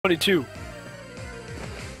22.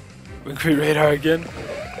 Concrete radar again.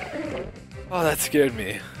 Oh, that scared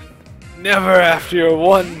me. Never after your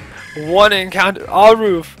one encounter. All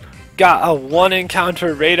roof got a one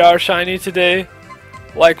encounter radar shiny today.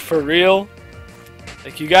 Like for real.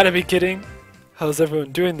 Like you gotta be kidding. How's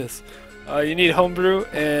everyone doing this? You need homebrew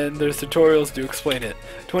and there's tutorials to explain it.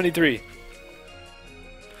 23.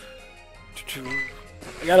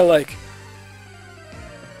 I gotta like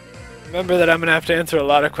remember that I'm gonna have to answer a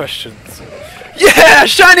lot of questions. Yeah!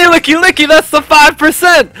 Shiny Lickilicky! That's the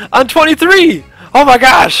 5% on 23! Oh my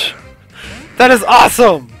gosh! That is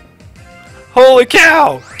awesome! Holy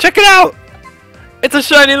cow! Check it out! It's a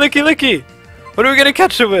shiny Lickilicky! What are we gonna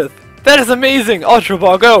catch it with? That is amazing! Ultra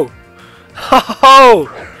Ball, go! Ho!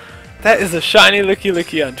 That is a shiny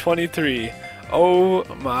Lickilicky on 23. Oh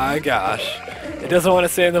my gosh. It doesn't want to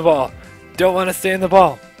stay in the ball. Don't want to stay in the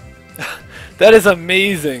ball. That is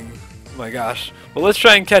amazing. Oh my gosh. Well, let's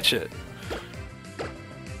try and catch it.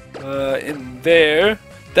 In there.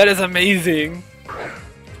 That is amazing.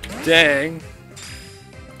 Dang.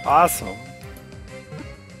 Awesome.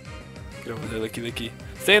 Get over there, Lickilicky.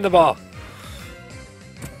 Stay in the ball.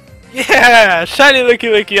 Yeah! Shiny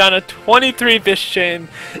Lickilicky on a 23 fish chain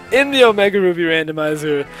in the Omega Ruby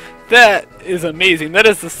Randomizer. That is amazing. That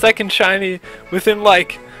is the second shiny within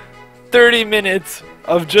like 30 minutes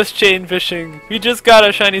of just chain fishing. We just got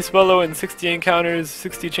a shiny Swallow in 60 encounters,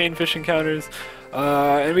 60 chain fish encounters,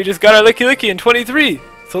 and we just got our Lickilicky in 23.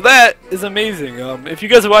 So that is amazing. If you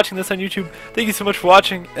guys are watching this on YouTube, thank you so much for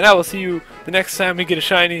watching, and I will see you the next time we get a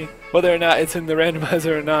shiny, whether or not it's in the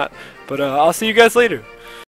randomizer or not. But I'll see you guys later.